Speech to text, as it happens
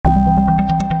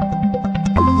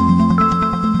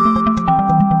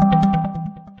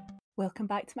welcome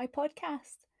back to my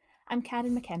podcast. I'm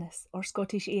Karen McInnes, or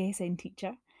Scottish ASN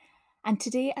teacher, and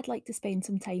today I'd like to spend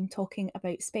some time talking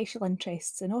about special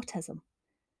interests in autism.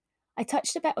 I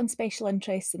touched a bit on special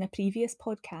interests in a previous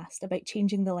podcast about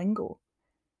changing the lingo.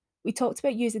 We talked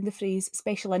about using the phrase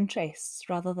special interests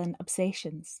rather than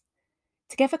obsessions.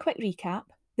 To give a quick recap,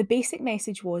 the basic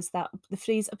message was that the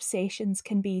phrase obsessions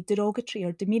can be derogatory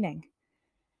or demeaning.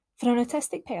 For an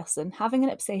autistic person, having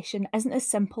an obsession isn't as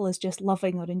simple as just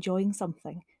loving or enjoying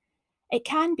something. It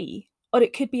can be, or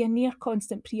it could be a near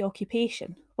constant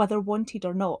preoccupation, whether wanted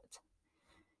or not.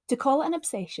 To call it an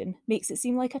obsession makes it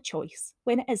seem like a choice,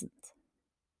 when it isn't.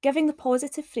 Giving the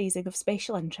positive phrasing of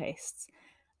special interests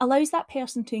allows that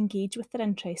person to engage with their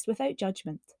interest without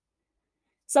judgment.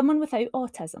 Someone without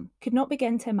autism could not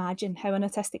begin to imagine how an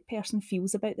autistic person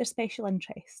feels about their special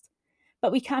interest,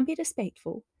 but we can be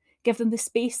respectful, give them the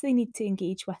space they need to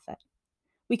engage with it.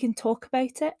 We can talk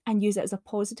about it and use it as a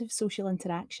positive social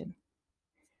interaction.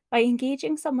 By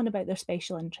engaging someone about their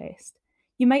special interest,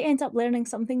 you might end up learning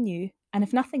something new, and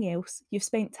if nothing else, you've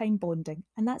spent time bonding,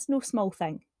 and that's no small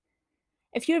thing.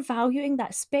 If you're valuing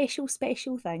that special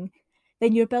thing,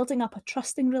 then you're building up a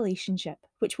trusting relationship,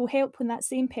 which will help when that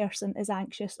same person is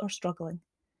anxious or struggling.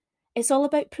 It's all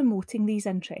about promoting these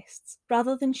interests,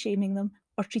 rather than shaming them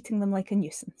or treating them like a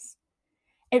nuisance.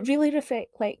 It really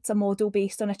reflects a model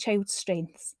based on a child's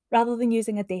strengths, rather than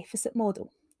using a deficit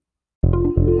model.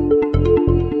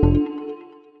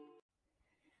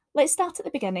 Let's start at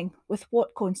the beginning with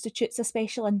what constitutes a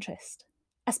special interest.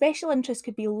 A special interest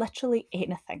could be literally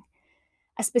anything.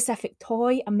 A specific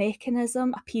toy, a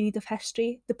mechanism, a period of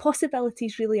history. The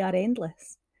possibilities really are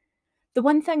endless. The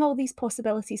one thing all these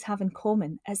possibilities have in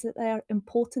common is that they are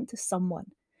important to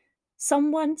someone.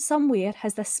 Someone, somewhere,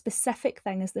 has this specific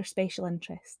thing as their special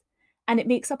interest, and it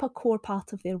makes up a core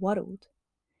part of their world.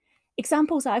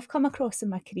 Examples I've come across in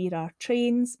my career are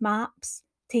trains, maps,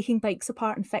 taking bikes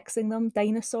apart and fixing them,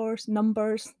 dinosaurs,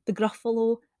 numbers, the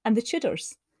Gruffalo, and the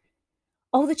Tudors.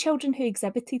 All the children who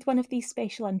exhibited one of these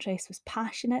special interests was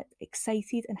passionate,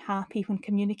 excited, and happy when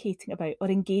communicating about or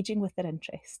engaging with their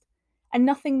interest. And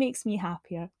nothing makes me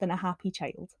happier than a happy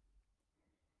child.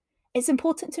 It's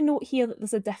important to note here that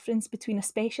there's a difference between a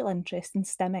special interest and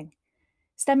stimming.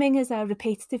 Stimming is a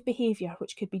repetitive behaviour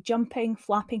which could be jumping,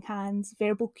 flapping hands,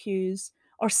 verbal cues,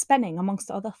 or spinning,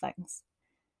 amongst other things.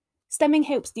 Stimming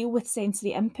helps deal with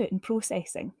sensory input and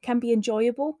processing, can be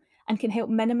enjoyable, and can help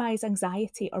minimise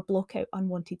anxiety or block out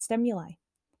unwanted stimuli.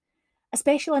 A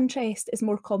special interest is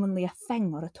more commonly a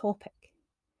thing or a topic.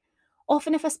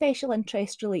 Often, if a special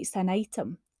interest relates to an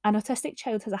item, an autistic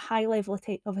child has a high level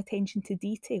of attention to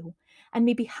detail and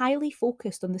may be highly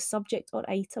focused on the subject or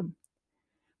item.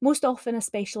 Most often, a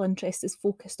special interest is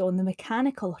focused on the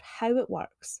mechanical or how it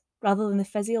works, rather than the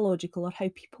physiological or how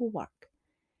people work.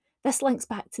 This links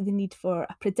back to the need for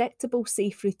a predictable,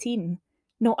 safe routine,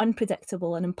 not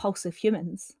unpredictable and impulsive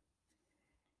humans.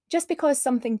 Just because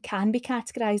something can be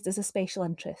categorised as a special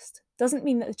interest doesn't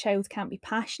mean that the child can't be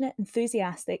passionate,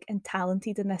 enthusiastic, and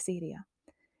talented in this area.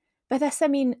 By this I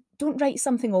mean, don't write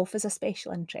something off as a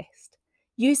special interest.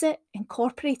 Use it,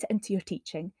 incorporate it into your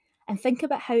teaching, and think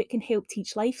about how it can help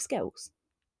teach life skills.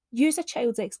 Use a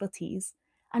child's expertise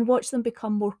and watch them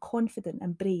become more confident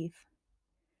and brave.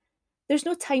 There's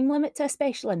no time limit to a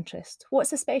special interest.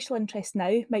 What's a special interest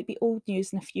now might be old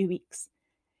news in a few weeks.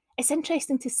 It's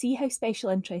interesting to see how special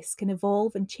interests can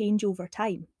evolve and change over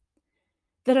time.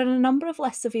 There are a number of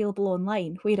lists available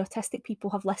online where autistic people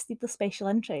have listed their special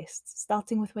interests,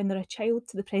 starting with when they're a child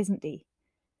to the present day.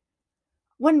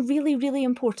 One really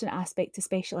important aspect to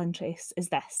special interests is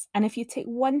this, and if you take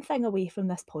one thing away from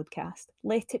this podcast,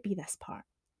 let it be this part.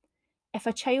 If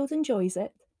a child enjoys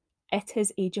it, it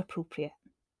is age appropriate.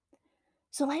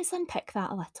 So let's unpick that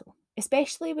a little,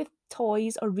 especially with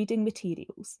toys or reading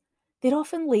materials. They're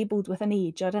often labelled with an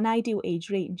age or an ideal age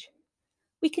range.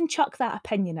 We can chuck that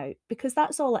opinion out because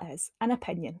that's all it is, an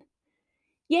opinion.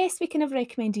 Yes, we can have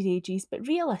recommended ages, but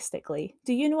realistically,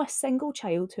 do you know a single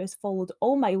child who has followed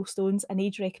all milestones and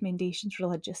age recommendations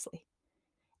religiously?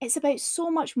 It's about so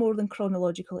much more than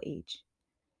chronological age.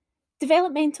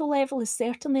 Developmental level is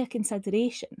certainly a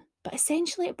consideration, but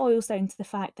essentially it boils down to the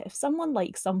fact that if someone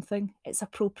likes something, it's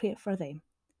appropriate for them.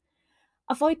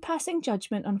 Avoid passing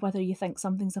judgment on whether you think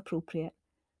something's appropriate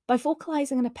by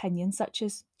vocalising an opinion such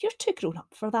as, "You're too grown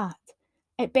up for that."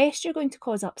 At best, you're going to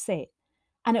cause upset,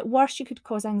 and at worst, you could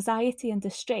cause anxiety and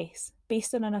distress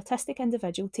based on an autistic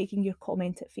individual taking your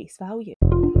comment at face value.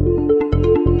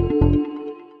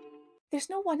 There's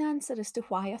no one answer as to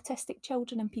why autistic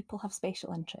children and people have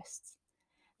special interests.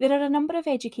 There are a number of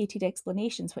educated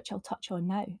explanations which I'll touch on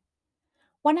now.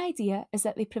 One idea is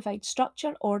that they provide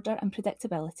structure, order, and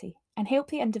predictability and help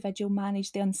the individual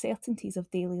manage the uncertainties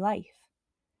of daily life.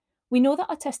 We know that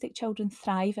autistic children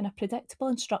thrive in a predictable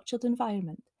and structured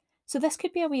environment, so this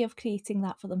could be a way of creating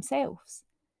that for themselves.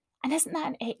 And isn't that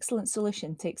an excellent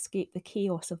solution to escape the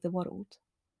chaos of the world?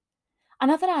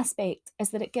 Another aspect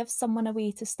is that it gives someone a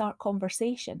way to start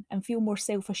conversation and feel more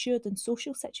self assured in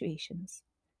social situations.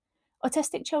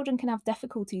 Autistic children can have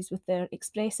difficulties with their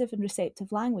expressive and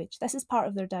receptive language. This is part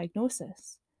of their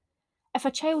diagnosis. If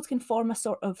a child can form a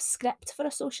sort of script for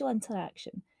a social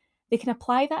interaction, they can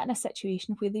apply that in a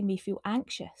situation where they may feel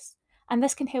anxious, and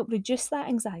this can help reduce that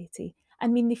anxiety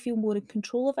and mean they feel more in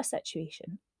control of a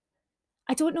situation.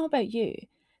 I don't know about you,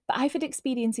 but I've had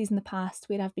experiences in the past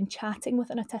where I've been chatting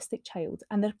with an autistic child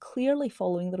and they're clearly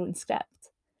following their own script.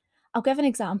 I'll give an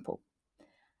example.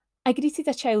 I greeted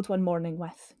a child one morning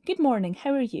with, "Good morning,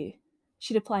 how are you?"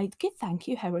 She replied, "Good, thank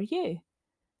you, how are you?"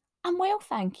 "I'm well,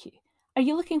 thank you. Are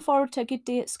you looking forward to a good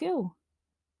day at school?"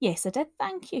 "Yes, I did,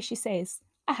 thank you," she says.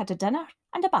 "I had a dinner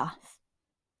and a bath."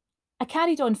 I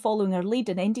carried on following her lead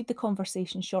and ended the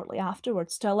conversation shortly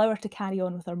afterwards to allow her to carry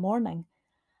on with her morning.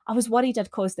 I was worried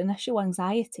I'd caused initial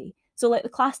anxiety, so let the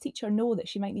class teacher know that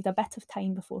she might need a bit of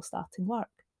time before starting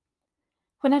work.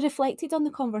 When I reflected on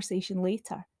the conversation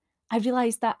later, I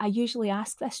realised that I usually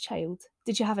ask this child,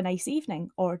 "Did you have a nice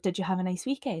evening?" or "Did you have a nice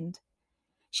weekend?"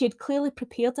 She had clearly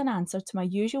prepared an answer to my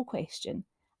usual question,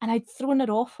 and I'd thrown her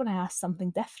off when I asked something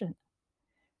different.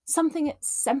 Something as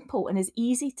simple and as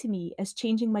easy to me as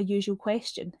changing my usual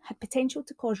question had potential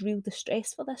to cause real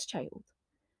distress for this child.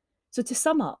 So, to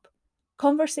sum up,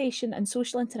 conversation and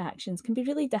social interactions can be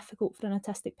really difficult for an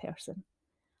autistic person.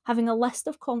 Having a list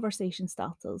of conversation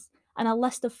starters and a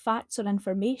list of facts or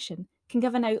information can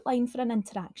give an outline for an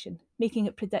interaction, making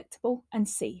it predictable and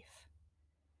safe.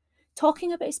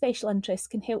 Talking about special interests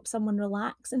can help someone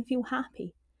relax and feel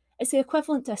happy. It's the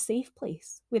equivalent to a safe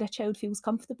place where a child feels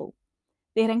comfortable.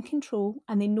 They're in control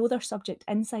and they know their subject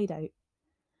inside out.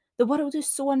 The world is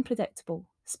so unpredictable.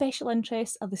 Special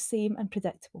interests are the same and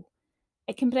predictable.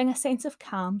 It can bring a sense of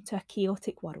calm to a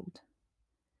chaotic world.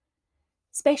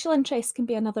 Special interests can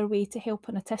be another way to help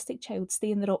an autistic child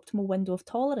stay in their optimal window of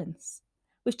tolerance.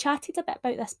 We've chatted a bit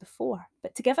about this before,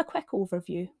 but to give a quick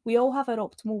overview, we all have our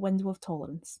optimal window of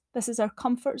tolerance. This is our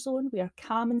comfort zone, we are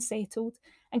calm and settled,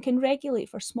 and can regulate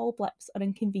for small blips or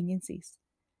inconveniences.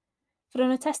 For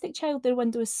an autistic child, their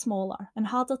window is smaller and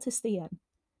harder to stay in.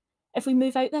 If we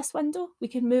move out this window, we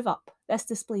can move up. This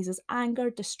displays as anger,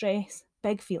 distress,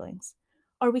 big feelings.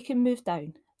 Or we can move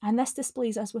down, and this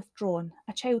displays as withdrawn,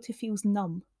 a child who feels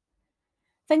numb.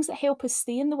 Things that help us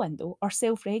stay in the window or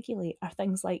self-regulate are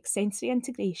things like sensory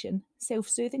integration,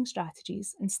 self-soothing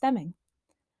strategies, and stimming.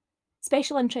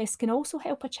 Special interests can also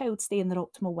help a child stay in their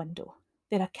optimal window.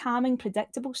 They're a calming,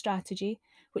 predictable strategy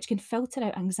which can filter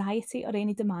out anxiety or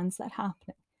any demands that are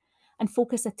happening and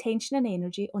focus attention and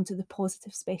energy onto the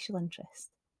positive special interest.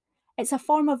 It's a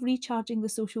form of recharging the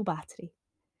social battery.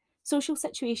 Social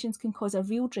situations can cause a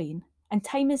real drain, and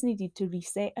time is needed to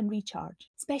reset and recharge.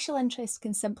 Special interests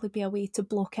can simply be a way to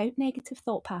block out negative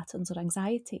thought patterns or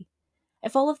anxiety.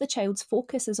 If all of the child's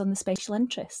focus is on the special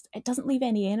interest, it doesn't leave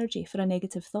any energy for a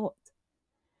negative thought.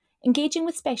 Engaging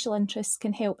with special interests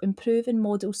can help improve and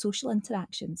model social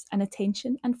interactions and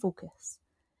attention and focus.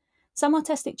 Some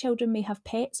autistic children may have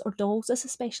pets or dolls as a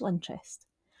special interest.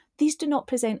 These do not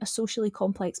present a socially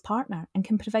complex partner and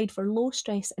can provide for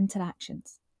low-stress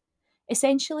interactions.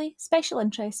 Essentially, special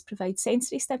interests provide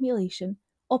sensory stimulation,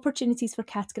 opportunities for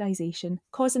categorisation,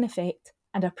 cause and effect,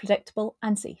 and are predictable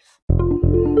and safe.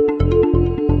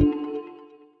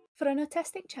 For an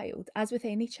autistic child, as with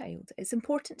any child, it's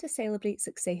important to celebrate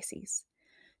successes.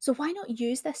 So why not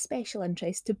use this special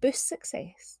interest to boost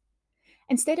success?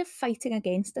 Instead of fighting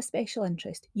against a special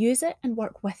interest, use it and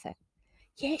work with it.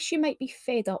 Yes, you might be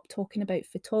fed up talking about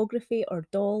photography or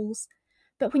dolls,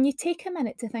 but when you take a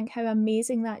minute to think how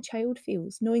amazing that child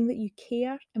feels, knowing that you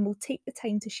care and will take the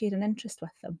time to share an interest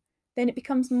with them, then it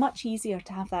becomes much easier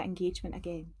to have that engagement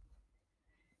again.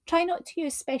 Try not to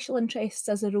use special interests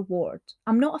as a reward.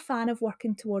 I'm not a fan of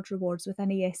working towards rewards with an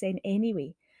ASN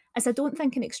anyway, as I don't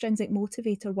think an extrinsic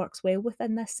motivator works well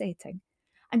within this setting,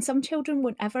 and some children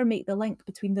won't ever make the link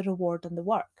between the reward and the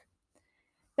work.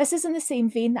 This is in the same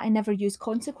vein that I never use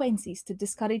consequences to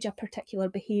discourage a particular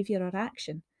behaviour or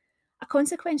action. A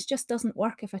consequence just doesn't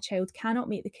work if a child cannot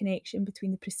make the connection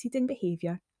between the preceding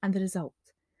behaviour and the result.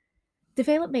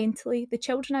 Developmentally, the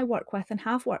children I work with and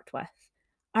have worked with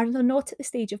are not at the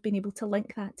stage of being able to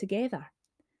link that together.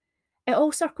 It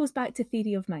all circles back to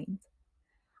theory of mind.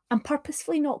 I'm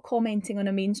purposefully not commenting on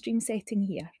a mainstream setting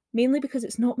here. mainly because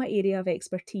it's not my area of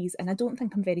expertise and I don't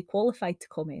think I'm very qualified to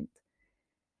comment.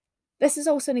 This is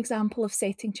also an example of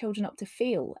setting children up to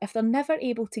fail if they're never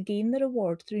able to gain the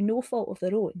reward through no fault of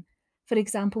their own, for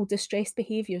example, distressed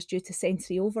behaviours due to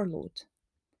sensory overload.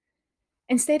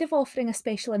 Instead of offering a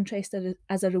special interest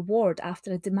as a reward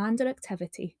after a demand or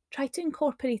activity, try to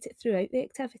incorporate it throughout the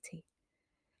activity.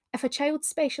 If a child's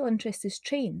special interest is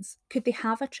trains, could they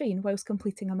have a train whilst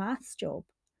completing a maths job?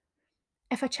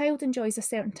 If a child enjoys a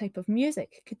certain type of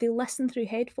music, could they listen through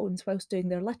headphones whilst doing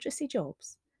their literacy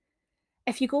jobs?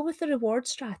 If you go with the reward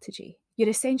strategy, you're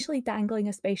essentially dangling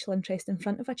a special interest in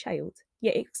front of a child,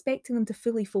 yet expecting them to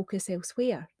fully focus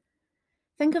elsewhere.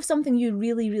 Think of something you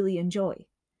really enjoy.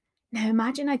 Now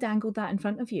imagine I dangled that in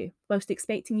front of you whilst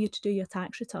expecting you to do your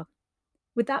tax return.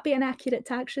 Would that be an accurate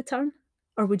tax return?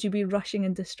 Or would you be rushing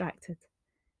and distracted?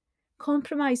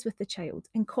 Compromise with the child,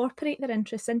 incorporate their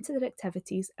interests into their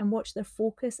activities, and watch their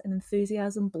focus and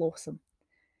enthusiasm blossom.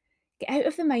 Get out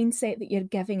of the mindset that you're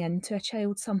giving in to a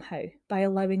child somehow by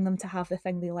allowing them to have the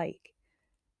thing they like.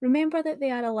 Remember that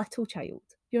they are a little child.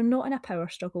 You're not in a power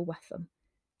struggle with them.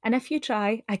 And if you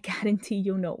try, I guarantee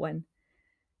you'll not win.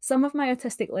 Some of my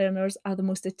autistic learners are the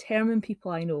most determined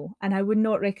people I know, and I would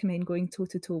not recommend going toe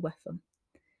to toe with them.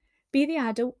 Be the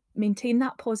adult, maintain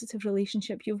that positive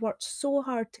relationship you've worked so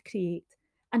hard to create,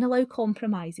 and allow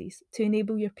compromises to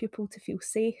enable your pupil to feel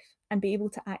safe and be able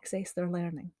to access their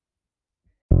learning.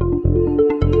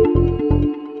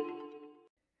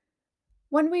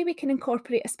 One way we can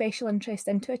incorporate a special interest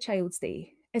into a child's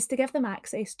day is to give them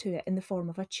access to it in the form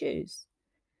of a choose.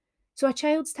 So a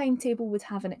child's timetable would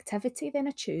have an activity, then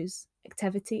a choose,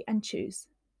 activity, and choose.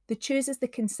 The choose is the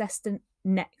consistent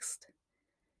next.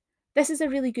 This is a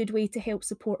really good way to help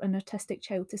support an autistic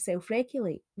child to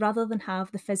self-regulate, rather than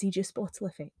have the fizzy juice bottle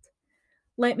effect.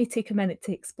 Let me take a minute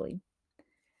to explain.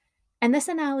 In this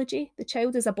analogy, the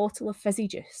child is a bottle of fizzy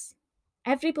juice.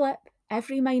 Every blip,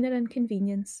 every minor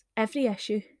inconvenience, every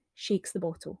issue shakes the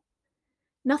bottle.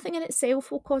 Nothing in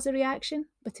itself will cause a reaction,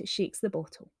 but it shakes the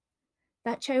bottle.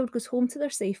 That child goes home to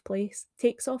their safe place,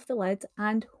 takes off the lid,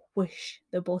 and whoosh,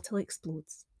 the bottle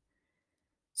explodes.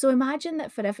 So imagine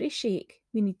that for every shake,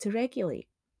 we need to regulate.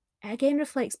 It again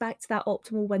reflects back to that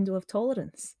optimal window of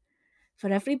tolerance. For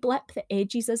every blip that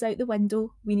edges us out the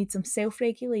window, we need some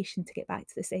self-regulation to get back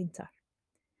to the centre.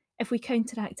 If we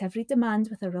counteract every demand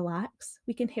with a relax,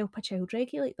 we can help a child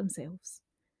regulate themselves.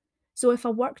 So if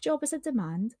a work job is a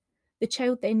demand, the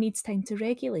child then needs time to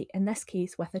regulate, in this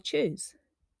case with a choose.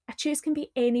 A choose can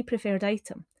be any preferred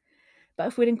item, but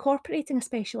if we're incorporating a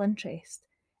special interest,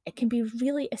 it can be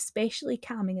really especially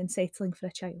calming and settling for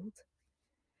a child.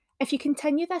 If you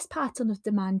continue this pattern of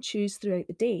demand choose throughout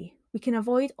the day, we can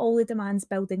avoid all the demands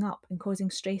building up and causing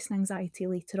stress and anxiety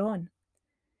later on.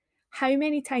 How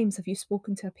many times have you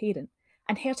spoken to a parent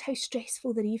and heard how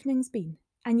stressful their evening's been,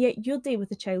 and yet your day with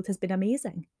the child has been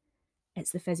amazing?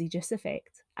 It's the fizzy juice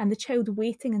effect, and the child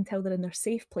waiting until they're in their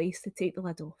safe place to take the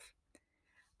lid off.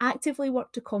 Actively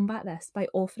work to combat this by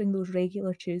offering those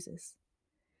regular chooses.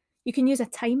 You can use a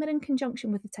timer in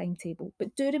conjunction with the timetable,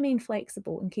 but do remain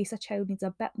flexible in case a child needs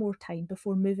a bit more time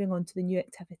before moving on to the new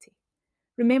activity.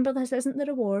 Remember, this isn't the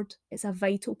reward, it's a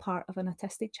vital part of an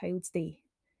autistic child's day.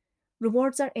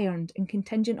 Rewards are earned and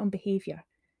contingent on behaviour.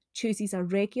 Chooses are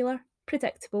regular,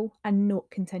 predictable, and not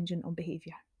contingent on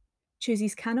behaviour.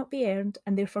 Chooses cannot be earned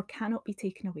and therefore cannot be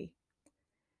taken away.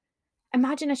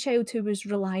 Imagine a child who was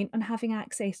reliant on having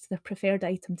access to their preferred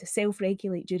item to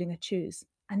self-regulate during a choose,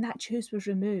 and that choose was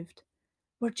removed.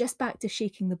 We're just back to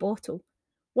shaking the bottle.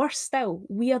 Worse still,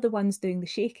 we are the ones doing the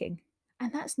shaking,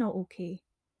 and that's not okay.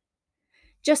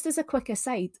 Just as a quick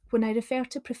aside, when I refer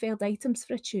to preferred items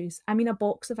for a choose, I mean a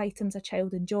box of items a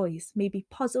child enjoys, maybe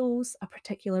puzzles, a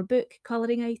particular book,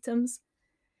 colouring items.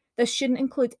 This shouldn't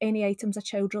include any items a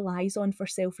child relies on for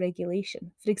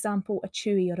self-regulation, for example, a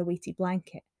chewy or a weighted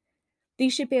blanket.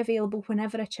 These should be available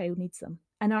whenever a child needs them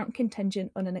and aren't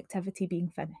contingent on an activity being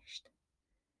finished.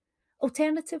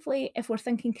 Alternatively, if we're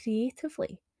thinking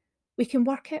creatively, we can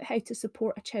work out how to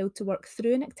support a child to work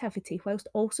through an activity whilst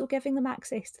also giving them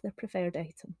access to their preferred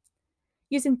item.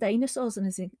 Using dinosaurs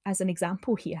as an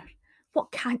example here.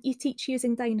 What can't you teach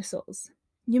using dinosaurs?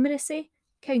 Numeracy,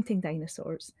 counting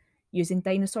dinosaurs, using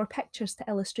dinosaur pictures to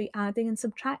illustrate adding and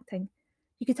subtracting.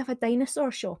 You could have a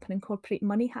dinosaur shop and incorporate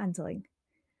money handling.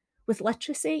 With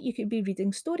literacy, you could be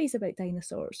reading stories about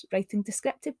dinosaurs, writing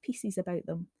descriptive pieces about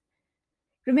them.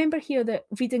 Remember here that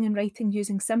reading and writing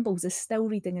using symbols is still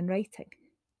reading and writing.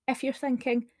 If you're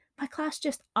thinking, my class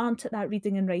just aren't at that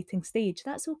reading and writing stage,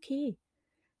 that's okay.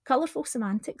 Colourful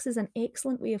semantics is an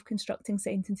excellent way of constructing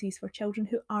sentences for children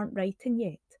who aren't writing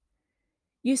yet.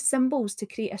 Use symbols to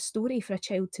create a story for a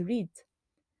child to read.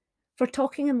 For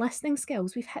talking and listening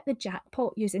skills, we've hit the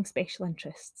jackpot using special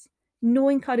interests. No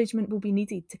encouragement will be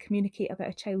needed to communicate about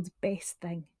a child's best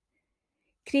thing.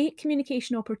 Create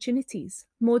communication opportunities.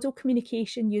 Model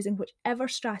communication using whichever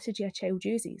strategy a child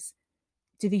uses.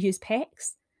 Do they use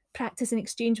PECs? Practice an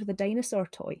exchange with a dinosaur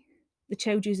toy. The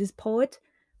child uses POD.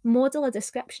 Model a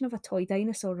description of a toy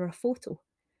dinosaur or a photo.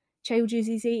 Child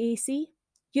uses AAC.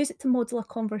 Use it to model a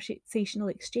conversational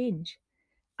exchange.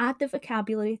 Add the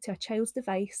vocabulary to a child's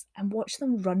device and watch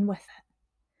them run with it.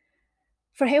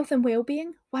 For health and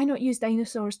well-being, why not use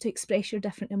dinosaurs to express your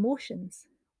different emotions?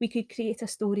 We could create a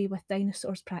story with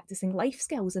dinosaurs practicing life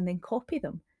skills and then copy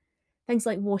them. Things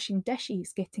like washing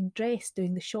dishes, getting dressed,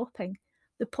 doing the shopping.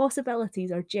 The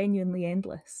possibilities are genuinely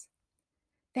endless.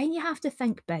 Then you have to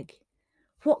think big.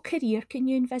 What career can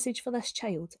you envisage for this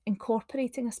child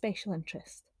incorporating a special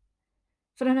interest?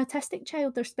 For an autistic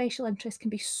child, their special interest can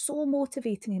be so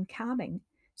motivating and calming,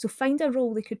 so find a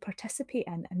role they could participate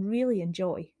in and really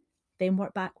enjoy, then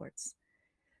work backwards.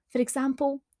 For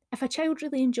example, if a child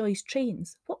really enjoys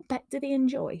trains, what bit do they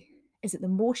enjoy? Is it the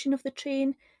motion of the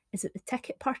train? Is it the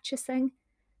ticket purchasing?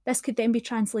 This could then be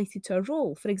translated to a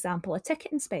role, for example, a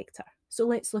ticket inspector. So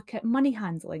let's look at money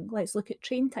handling, let's look at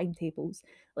train timetables,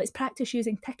 let's practice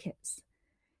using tickets.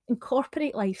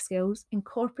 Incorporate life skills,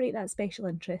 incorporate that special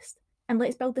interest, and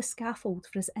let's build the scaffold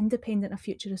for as independent a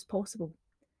future as possible.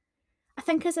 I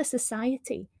think as a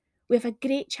society, we have a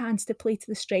great chance to play to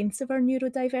the strengths of our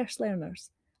neurodiverse learners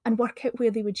and work out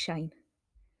where they would shine.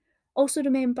 Also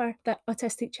remember that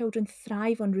autistic children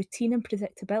thrive on routine and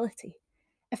predictability.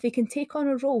 If they can take on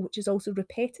a role which is also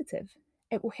repetitive,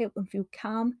 it will help them feel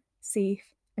calm, safe,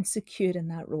 and secure in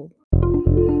that role.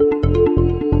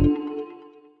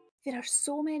 There are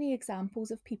so many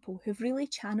examples of people who've really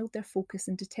channeled their focus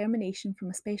and determination from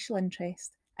a special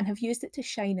interest and have used it to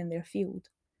shine in their field.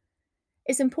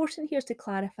 It's important here to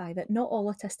clarify that not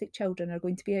all autistic children are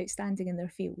going to be outstanding in their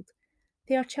field.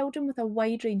 They are children with a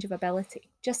wide range of ability,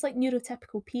 just like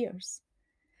neurotypical peers.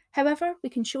 However, we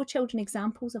can show children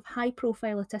examples of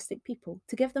high-profile autistic people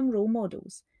to give them role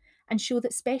models and show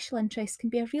that special interests can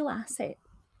be a real asset.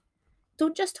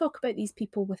 Don't just talk about these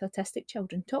people with autistic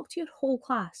children, talk to your whole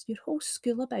class, your whole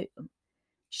school about them.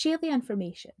 Share the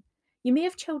information. You may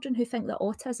have children who think that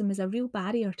autism is a real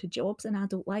barrier to jobs and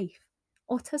adult life.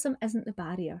 Autism isn't the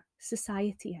barrier,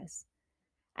 society is.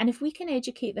 And if we can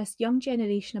educate this young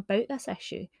generation about this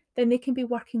issue, then they can be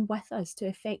working with us to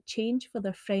effect change for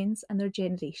their friends and their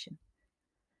generation.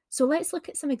 So let's look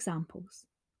at some examples.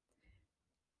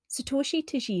 Satoshi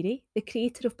Tajiri, the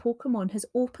creator of Pokemon, has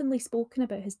openly spoken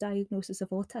about his diagnosis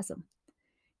of autism.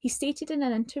 He stated in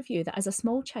an interview that as a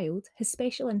small child, his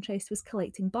special interest was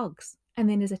collecting bugs, and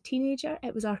then as a teenager,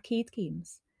 it was arcade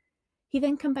games. He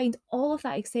then combined all of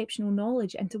that exceptional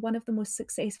knowledge into one of the most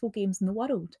successful games in the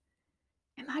world.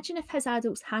 Imagine if his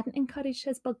adults hadn't encouraged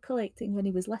his bug collecting when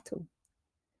he was little.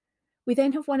 We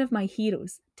then have one of my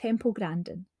heroes, Temple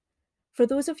Grandin. For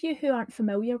those of you who aren't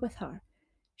familiar with her,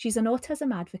 she's an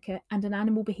autism advocate and an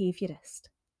animal behaviourist.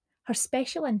 Her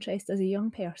special interest as a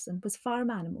young person was farm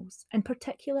animals, in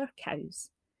particular cows.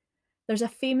 There's a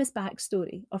famous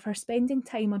backstory of her spending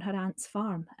time on her aunt's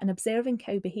farm and observing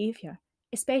cow behaviour,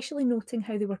 especially noting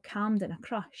how they were calmed in a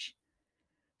crush.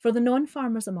 For the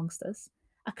non-farmers amongst us,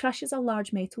 a crush is a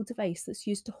large metal device that's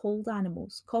used to hold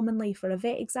animals, commonly for a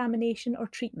vet examination or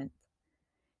treatment.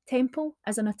 Temple,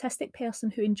 as an autistic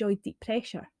person who enjoyed deep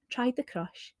pressure, tried the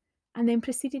crush and then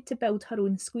proceeded to build her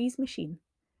own squeeze machine.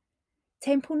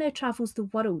 Temple now travels the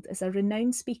world as a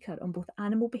renowned speaker on both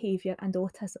animal behaviour and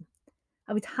autism.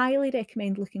 I would highly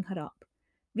recommend looking her up,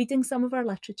 reading some of her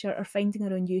literature or finding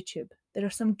her on YouTube. There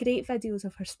are some great videos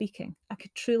of her speaking. I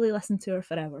could truly listen to her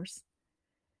for hours.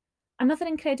 Another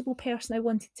incredible person I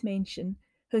wanted to mention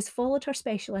who has followed her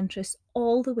special interests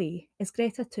all the way is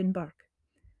Greta Thunberg.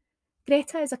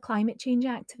 Greta is a climate change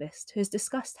activist who has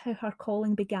discussed how her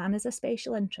calling began as a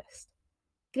special interest.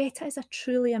 Greta is a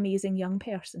truly amazing young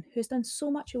person who has done so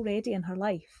much already in her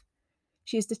life.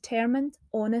 She is determined,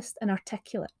 honest, and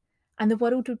articulate, and the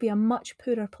world would be a much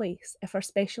poorer place if her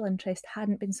special interest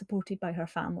hadn't been supported by her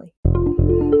family.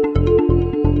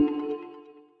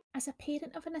 As a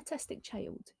parent of an autistic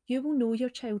child, you will know your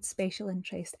child's special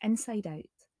interest inside out.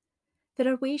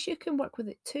 There are ways you can work with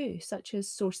it too, such as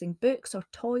sourcing books or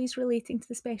toys relating to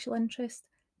the special interest,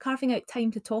 carving out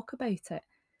time to talk about it,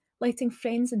 letting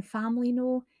friends and family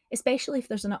know, especially if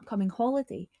there's an upcoming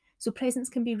holiday, so presents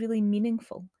can be really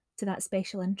meaningful to that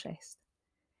special interest.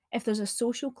 If there's a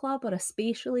social club or a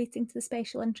space relating to the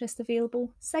special interest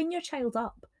available, sign your child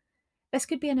up. This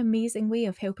could be an amazing way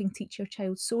of helping teach your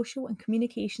child's social and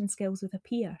communication skills with a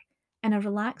peer in a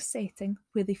relaxed setting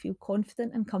where they feel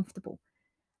confident and comfortable,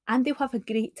 and they'll have a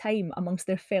great time amongst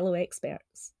their fellow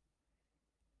experts.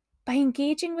 By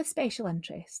engaging with special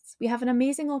interests, we have an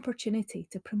amazing opportunity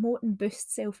to promote and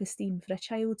boost self-esteem for a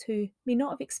child who may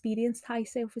not have experienced high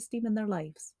self-esteem in their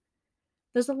lives.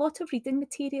 There's a lot of reading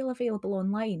material available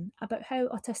online about how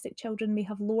autistic children may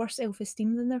have lower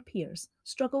self-esteem than their peers,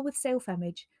 struggle with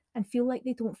self-image, and feel like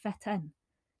they don't fit in.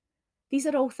 These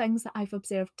are all things that I've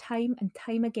observed time and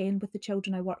time again with the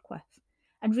children I work with,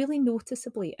 and really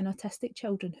noticeably in autistic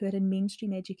children who are in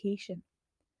mainstream education.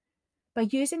 By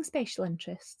using special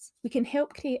interests, we can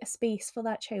help create a space for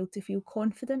that child to feel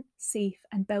confident, safe,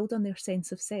 and build on their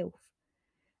sense of self.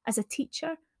 As a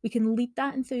teacher, we can lead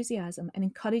that enthusiasm and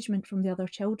encouragement from the other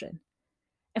children.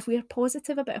 If we are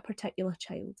positive about a particular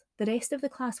child, the rest of the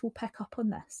class will pick up on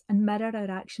this and mirror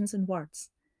our actions and words.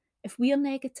 If we are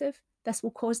negative, this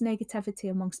will cause negativity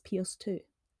amongst peers too.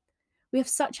 We have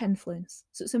such influence,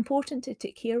 so it's important to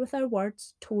take care with our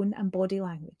words, tone, and body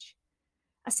language.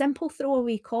 A simple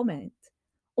throwaway comment,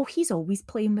 "Oh, he's always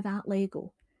playing with that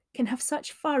Lego," can have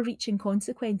such far-reaching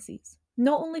consequences,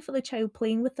 not only for the child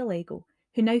playing with the Lego,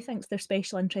 who now thinks their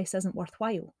special interest isn't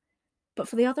worthwhile, but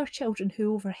for the other children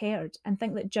who overheard and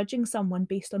think that judging someone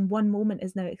based on one moment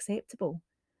is now acceptable.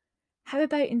 How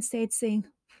about instead saying,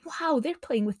 "Wow, they're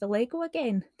playing with the Lego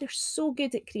again. They're so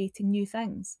good at creating new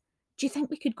things. Do you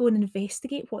think we could go and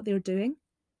investigate what they're doing?"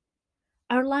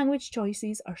 Our language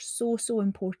choices are so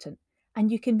important, and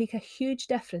you can make a huge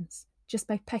difference just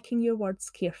by picking your words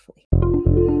carefully.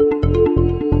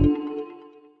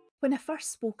 When I first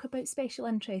spoke about special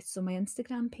interests on my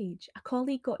Instagram page, a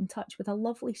colleague got in touch with a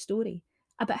lovely story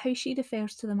about how she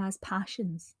refers to them as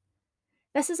passions.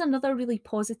 This is another really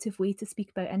positive way to speak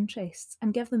about interests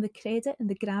and give them the credit and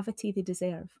the gravity they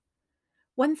deserve.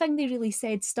 One thing they really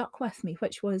said stuck with me,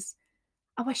 which was,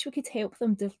 "I wish we could help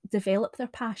them develop their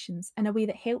passions in a way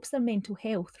that helps their mental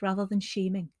health rather than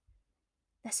shaming."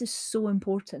 This is so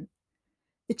important.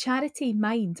 The charity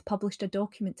Mind published a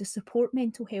document to support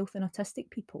mental health in autistic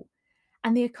people,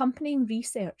 and the accompanying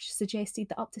research suggested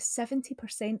that up to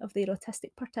 70% of their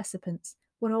autistic participants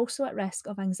were also at risk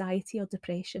of anxiety or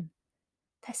depression.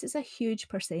 This is a huge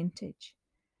percentage.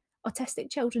 Autistic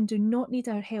children do not need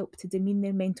our help to demean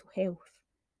their mental health.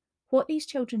 What these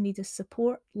children need is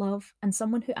support, love, and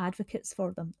someone who advocates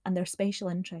for them and their special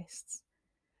interests.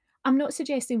 I'm not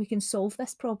suggesting we can solve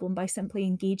this problem by simply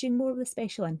engaging more with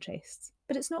special interests,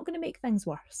 but it's not going to make things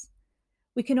worse.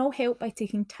 We can all help by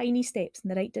taking tiny steps in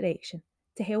the right direction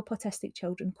to help autistic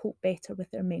children cope better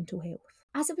with their mental health.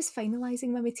 As I was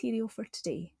finalising my material for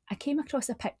today, I came across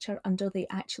a picture under the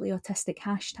Actually Autistic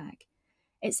hashtag.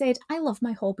 It said, "I love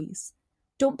my hobbies.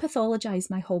 Don't pathologise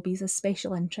my hobbies as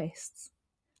special interests."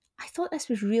 I thought this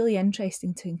was really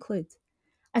interesting to include,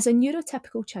 as a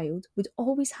neurotypical child would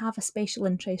always have a special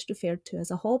interest referred to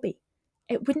as a hobby.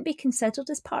 It wouldn't be considered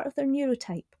as part of their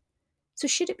neurotype. So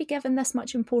should it be given this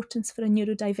much importance for a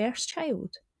neurodiverse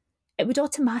child? It would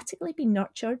automatically be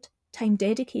nurtured, time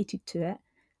dedicated to it,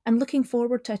 and looking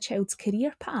forward to a child's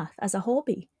career path as a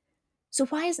hobby. So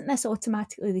why isn't this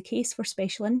automatically the case for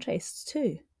special interests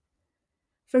too?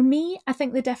 For me, I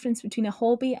think the difference between a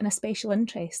hobby and a special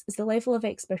interest is the level of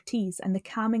expertise and the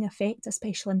calming effect a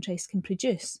special interest can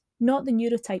produce, not the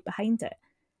neurotype behind it.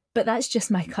 But that's just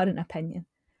my current opinion.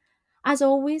 As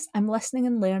always, I'm listening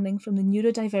and learning from the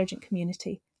neurodivergent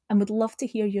community and would love to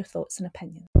hear your thoughts and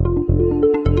opinions.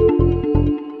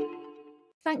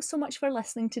 Thanks so much for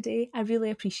listening today. I really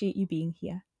appreciate you being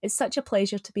here. It's such a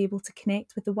pleasure to be able to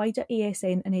connect with the wider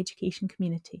ASN and education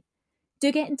community.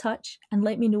 Do get in touch and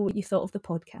let me know what you thought of the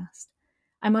podcast.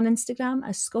 I'm on Instagram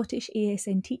as Scottish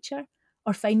ASN Teacher,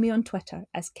 or find me on Twitter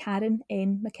as Karen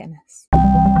N. McInnes.